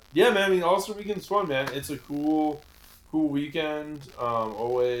 But yeah, man. I mean, All-Star Weekend's fun, man. It's a cool weekend.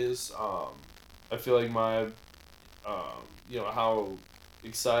 Always. I feel like my, how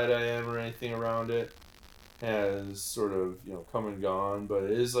excited I am or anything around it has sort of come and gone. But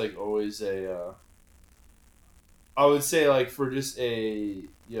it is like always a. I would say like for just a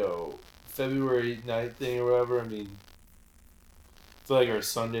February night thing or whatever. I mean, I feel like our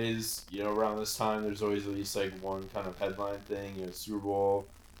Sundays, around this time, there's always at least like one kind of headline thing. Super Bowl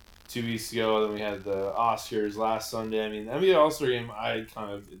 2 weeks ago, then we had the Oscars last Sunday. I mean, the NBA All-Star Game, I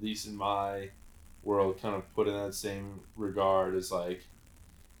kind of, at least in my world, kind of put in that same regard as like,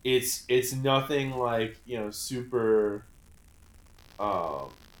 it's nothing like super, high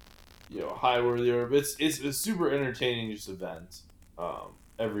worthy, but it's a super entertaining just event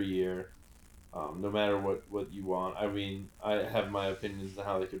every year. No matter what you want. I mean, I have my opinions on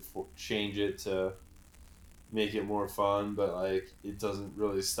how they could change it to make it more fun, but like it doesn't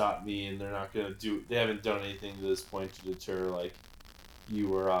really stop me, and they're not gonna do. They haven't done anything to this point to deter like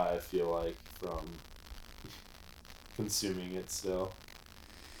you or I feel like from consuming it still.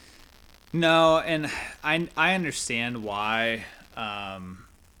 No, and I understand why. I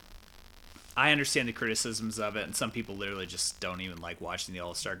understand the criticisms of it, and some people literally just don't even like watching the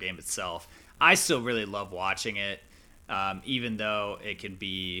All-Star Game itself. I still really love watching it, even though it can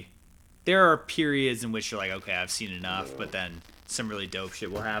be. There are periods in which you're like, okay, I've seen enough, but then some really dope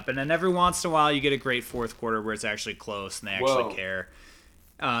shit will happen, and every once in a while you get a great fourth quarter where it's actually close and they actually care.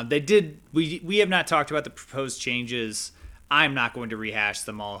 They did. We have not talked about the proposed changes. I'm not going to rehash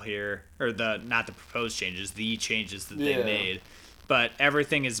them all here, or not the proposed changes, the changes that they made. But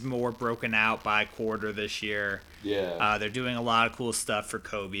everything is more broken out by quarter this year. Yeah. They're doing a lot of cool stuff for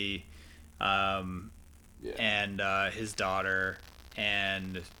Kobe, and his daughter,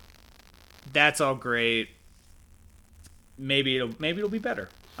 and that's all great. Maybe it'll be better,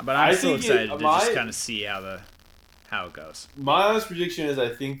 but I'm still excited to just kind of see how it goes. My honest prediction is I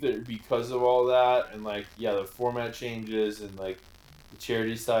think that because of all that and like the format changes and like the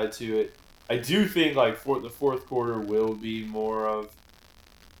charity side to it, I do think like the fourth quarter will be more of,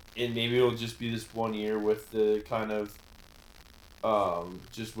 and maybe it'll just be this 1 year with the kind of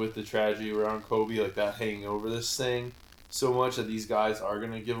just with the tragedy around Kobe, like that hanging over this thing so much that these guys are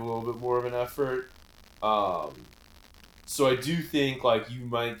gonna give a little bit more of an effort. So I do think like you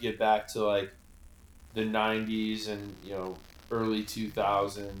might get back to like the 90s and early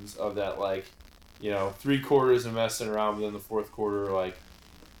 2000s of that, like 3 quarters of messing around, but then the fourth quarter like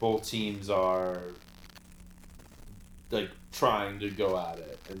both teams are like trying to go at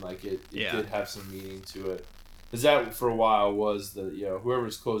it, and like it did have some meaning to it, because that for a while was the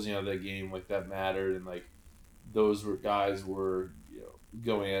whoever's closing out that game, like that mattered, and like those guys were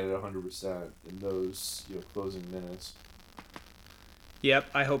going at it 100% in those closing minutes. Yep,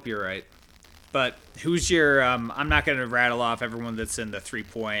 I hope you're right. But who's your? I'm not going to rattle off everyone that's in the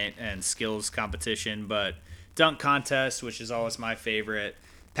 3-point and skills competition, but dunk contest, which is always my favorite.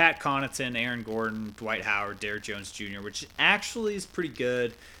 Pat Connaughton, Aaron Gordon, Dwight Howard, Derrick Jones Jr., which actually is pretty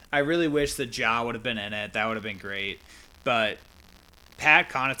good. I really wish that Ja would have been in it. That would have been great. But Pat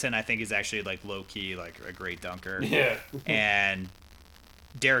Connaughton, I think, is actually like low key, like a great dunker. Yeah. And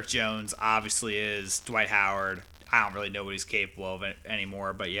Derrick Jones obviously is. Dwight Howard, I don't really know what he's capable of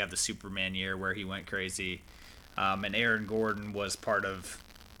anymore, but you have the Superman year where he went crazy. And Aaron Gordon was part of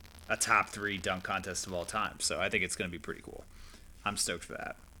a top 3 dunk contest of all time. So I think it's going to be pretty cool. I'm stoked for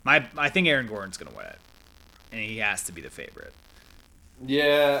that. I think Aaron Gordon's going to win it. And he has to be the favorite.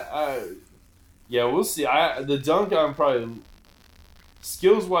 Yeah, we'll see. The dunk, I'm probably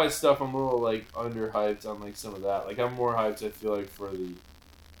skills wise stuff. I'm a little like underhyped on like some of that. Like I'm more hyped, I feel like, for the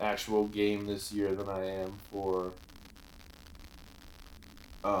actual game this year than I am for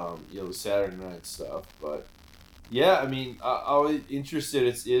the Saturday night stuff. But yeah, I mean, I was interested.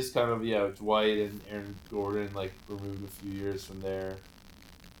 It is kind of Dwight and Aaron Gordon like removed a few years from there,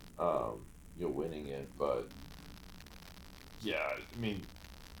 winning it, but. Yeah, I mean,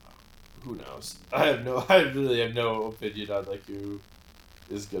 who knows? I really have no opinion on like who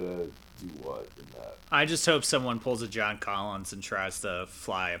is gonna do what in that. I just hope someone pulls a John Collins and tries to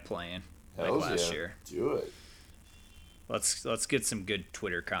fly a plane like last year. Do it. Let's get some good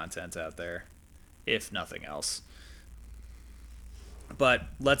Twitter content out there, if nothing else. But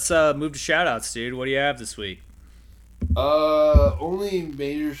let's move to shoutouts, dude. What do you have this week? Only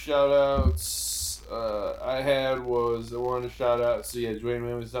major shoutouts. I wanted to shout out. So yeah, Dwayne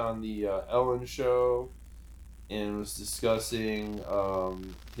Wayne was on the Ellen show, and was discussing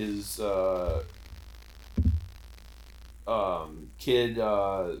his kid.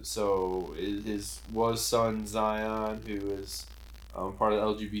 So his son Zion, who is part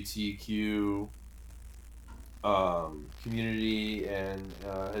of the LGBTQ community, and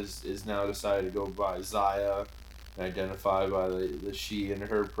is now decided to go by Zaya and identify by the she and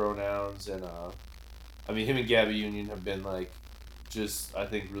her pronouns. And I mean, him and Gabby Union have been like just, I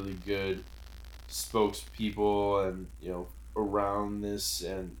think, really good spokespeople and around this,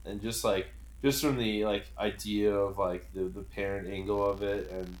 and just from the like idea of like the parent angle of it,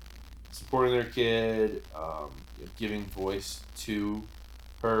 and supporting their kid, giving voice to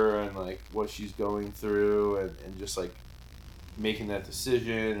her and like what she's going through, and just like making that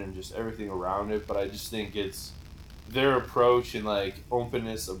decision and just everything around it. But I just think it's their approach and like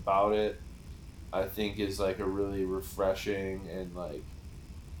openness about it, I think, is like a really refreshing, and like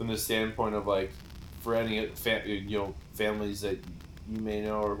from the standpoint of like for any families that you may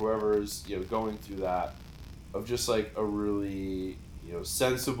know or whoever is going through that, of just like a really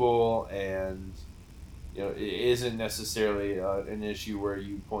sensible, and it isn't necessarily an issue where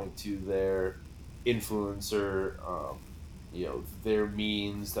you point to their influencer, their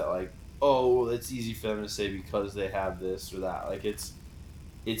means that like, oh, it's easy for them to say because they have this or that. Like it's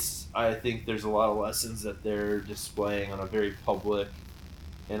I think there's a lot of lessons that they're displaying on a very public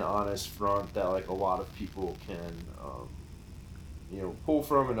and honest front that like a lot of people can pull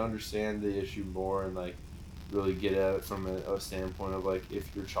from and understand the issue more, and like really get at it from a standpoint of like,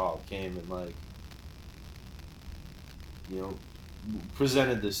 if your child came and like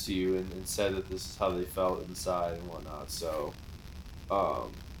presented this to you and said that this is how they felt inside and whatnot. So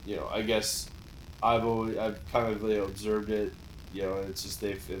I guess I've kind of observed it, and it's just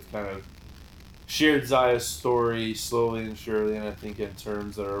they've kind of shared Zaya's story slowly and surely, and I think in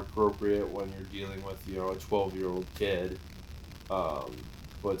terms that are appropriate when you're dealing with a 12-year-old kid,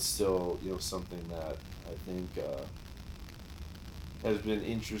 but still something that I think has been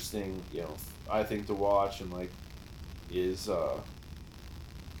interesting, I think, to watch, and like is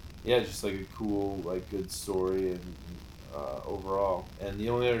just like a cool, like, good story, and overall. And the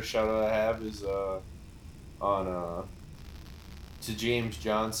only other shout out I have is on to James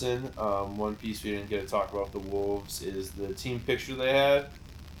Johnson. One piece we didn't get to talk about the Wolves is the team picture they had,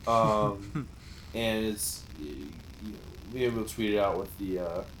 and it's maybe we'll tweet it out with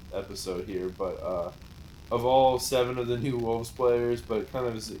the episode here, but of all 7 of the new Wolves players, but it kind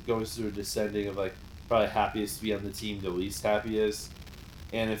of it goes through a descending of like probably happiest to be on the team to least happiest.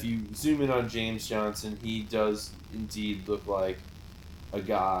 And if you zoom in on James Johnson, he does indeed look like a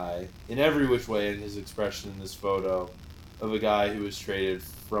guy in every which way in his expression in this photo of a guy who was traded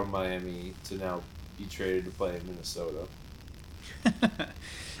from Miami to now be traded to play in Minnesota.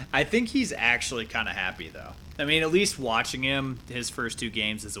 I think he's actually kind of happy, though. I mean, at least watching him his first 2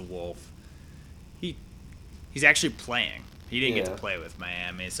 games as a Wolf, he's actually playing. He didn't get to play with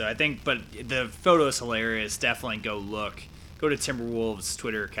Miami, so I think. But the photo is hilarious. Definitely go look go to Timberwolves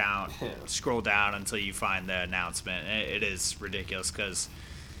Twitter account, Yeah. scroll down until you find the announcement. It is ridiculous because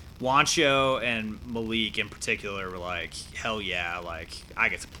Juancho and Malik in particular were like, hell yeah, like I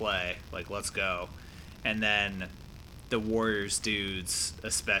get to play, like let's go. And then the Warriors dudes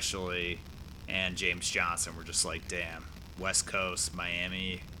especially and James Johnson were just like, damn, West Coast,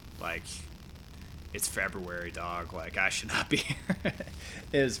 Miami, like it's February, dog. Like I should not be here.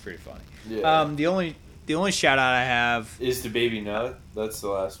 It was pretty funny. Yeah. The only shout out I have Is the baby nut? That's the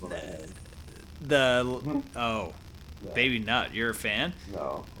last one I had. No. Baby Nut. You're a fan?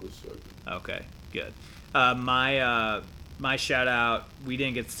 No, I was joking. Okay, good. My shout out. We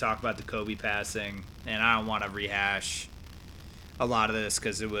didn't get to talk about the Kobe passing, and I don't want to rehash a lot of this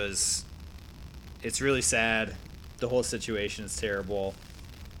because it's really sad. The whole situation is terrible,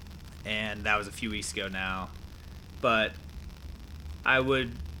 and that was a few weeks ago now. But I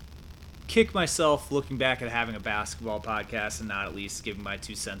would kick myself looking back at having a basketball podcast and not at least giving my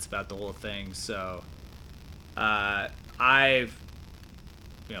 2 cents about the whole thing. So I've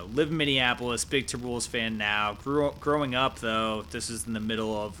live in Minneapolis, big Timberwolves fan now. Growing up though, this is in the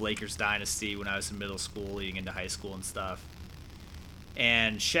middle of Lakers dynasty when I was in middle school, leading into high school and stuff.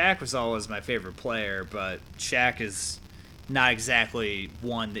 And Shaq was always my favorite player, but Shaq is not exactly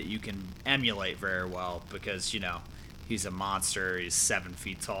one that you can emulate very well because he's a monster. He's 7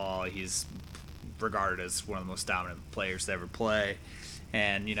 feet tall. He's regarded as one of the most dominant players to ever play.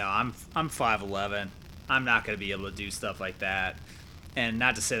 And I'm 5'11". I'm not going to be able to do stuff like that. And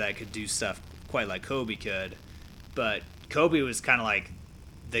not to say that I could do stuff quite like Kobe could, but Kobe was kind of like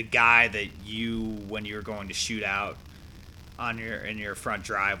the guy that when you were going to shoot out in your front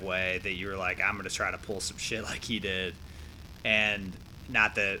driveway, that you were like, I'm going to try to pull some shit like he did. And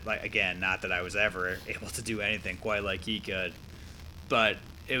not that I was ever able to do anything quite like he could, but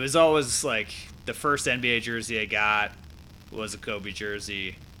it was always like the first NBA jersey I got was a Kobe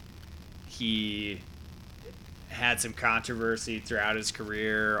jersey. He had some controversy throughout his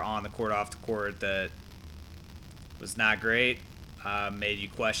career on the court, off the court, that was not great. Made you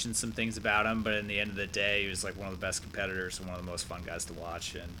question some things about him, but in the end of the day, he was like one of the best competitors and one of the most fun guys to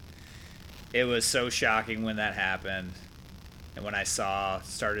watch. And it was so shocking when that happened. And when I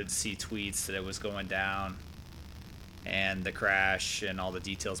started to see tweets that it was going down and the crash and all the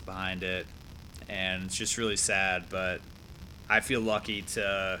details behind it. And it's just really sad, but I feel lucky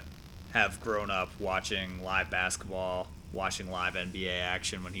to have grown up watching live basketball, watching live NBA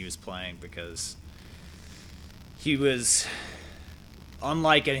action when he was playing, because he was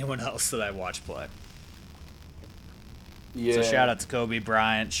unlike anyone else that I watched play. Yeah. So shout out to Kobe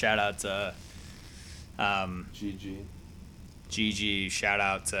Bryant, shout out to Gigi, shout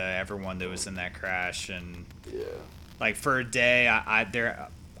out to everyone that was in that crash. And like for a day,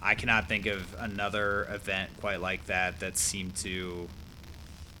 I cannot think of another event quite like that seemed to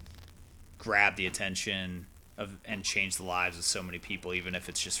grab the attention of and change the lives of so many people, even if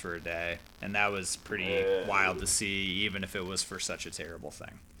it's just for a day. And that was pretty wild to see, even if it was for such a terrible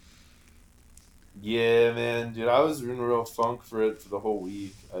thing. Yeah, man, dude, I was in a real funk for it for the whole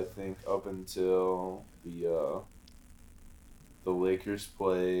week. I think up until the Lakers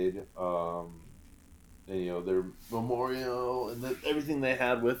played, and their memorial and everything they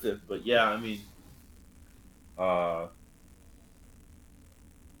had with it. But yeah, I mean, I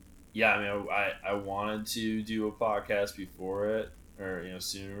wanted to do a podcast before it, or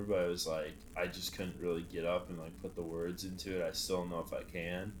sooner, but it was like I just couldn't really get up and like put the words into it. I still don't know if I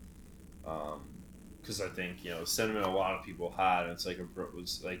can, because I think sentiment a lot of people had, and it's like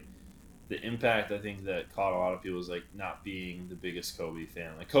was like the impact I think that caught a lot of people was like not being the biggest Kobe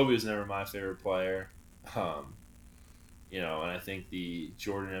fan. Like Kobe was never my favorite player, and I think the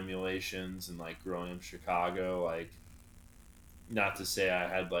Jordan emulations and like growing up in Chicago, like. Not to say I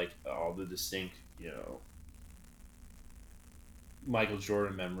had like all the distinct, Michael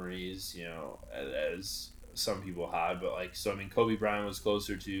Jordan memories, as some people had, but like, so I mean, Kobe Bryant was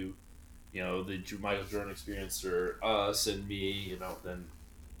closer to, the Michael Jordan experience for us and me, than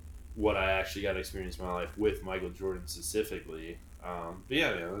what I actually got to experience in my life with Michael Jordan specifically. But yeah,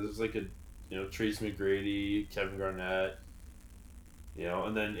 it was like a, Tracy McGrady, Kevin Garnett,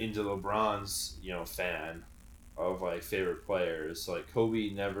 and then into LeBron's, fan of like favorite players. So, like Kobe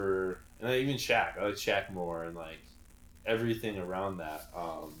never, and even Shaq. I like Shaq more, and like everything around that.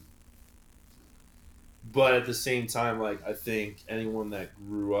 But at the same time, like I think anyone that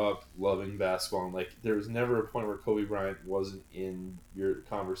grew up loving basketball, and like there was never a point where Kobe Bryant wasn't in your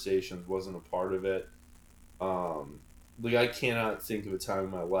conversations, wasn't a part of it. Like I cannot think of a time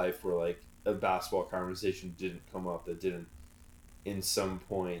in my life where like a basketball conversation didn't come up that didn't, in some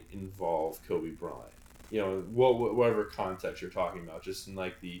point, involve Kobe Bryant. whatever context you're talking about, just in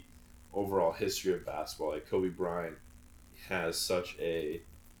like the overall history of basketball, like Kobe Bryant has such a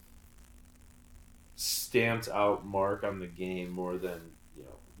stamped out mark on the game more than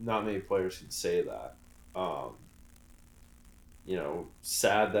not many players can say that.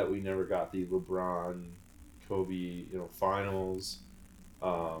 Sad that we never got the LeBron Kobe finals.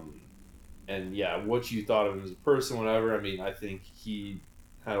 And yeah, what you thought of him as a person, whatever. I mean, I think he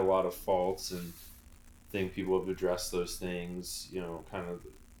had a lot of faults, and I think people have addressed those things, kind of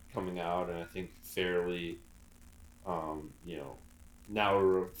coming out, and I think fairly. Now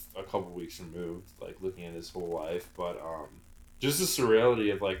we're a couple weeks removed, like looking at his whole life, but just the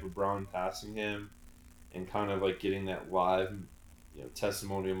surreality of like LeBron passing him, and kind of like getting that live,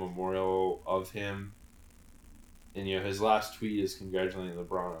 testimonial memorial of him. And his last tweet is congratulating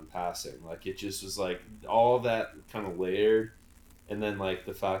LeBron on passing. Like it just was like all of that kind of layered, and then like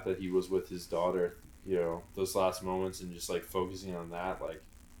the fact that he was with his daughter, those last moments, and just like focusing on that, like.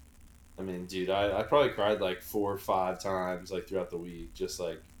 I mean, dude, I probably cried like 4 or 5 times like throughout the week, just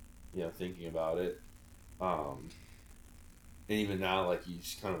like, thinking about it. And even now, like you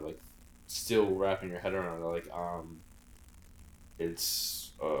just kind of like still wrapping your head around it, like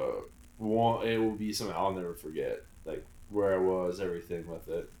it's it will be something I'll never forget, like where I was, everything with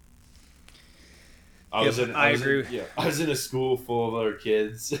it. I was in a school full of other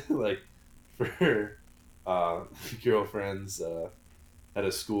kids, like for girlfriends. At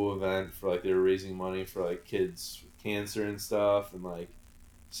a school event for like they were raising money for like kids with cancer and stuff, and like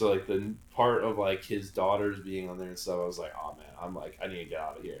so like the part of like his daughters being on there and stuff, I was like, oh man, I'm like I need to get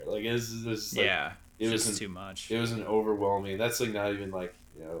out of here. Like it was like, it was too much. It was an overwhelming. That's like not even like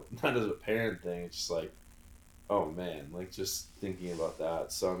not as a parent thing. It's just like, oh man, like just thinking about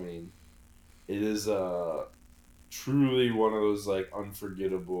that. So I mean, it is truly one of those like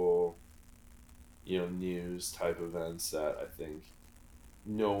unforgettable, news type events that I think.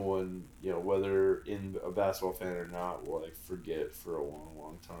 No one, whether in a basketball fan or not, will like forget for a long,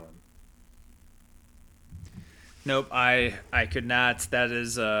 long time. Nope, I could not. That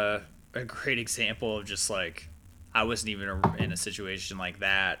is a great example of just like I wasn't even in a situation like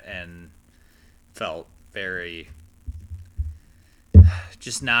that and felt very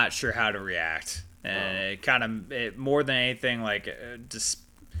just not sure how to react, and it kind of more than anything like just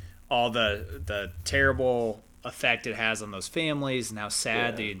all the terrible effect it has on those families and how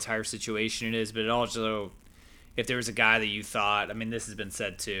sad the entire situation it is, but it also, if there was a guy that you thought, I mean this has been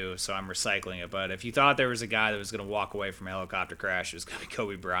said too, so I'm recycling it, but if you thought there was a guy that was going to walk away from a helicopter crash, it was going to be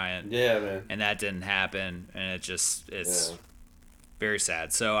Kobe Bryant. Yeah, man. And that didn't happen, and it's very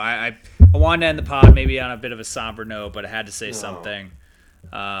sad. So I wanted to end the pod maybe on a bit of a somber note, but I had to say something.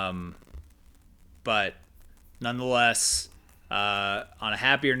 But nonetheless, on a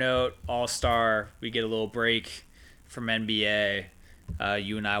happier note, All-Star, we get a little break from NBA.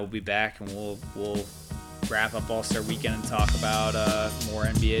 You and I will be back, and we'll wrap up All-Star Weekend and talk about more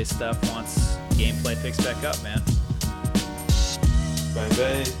NBA stuff once gameplay picks back up, man. Bang,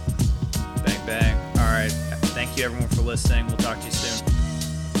 bang. Bang, bang. All right. Thank you, everyone, for listening. We'll talk to you soon.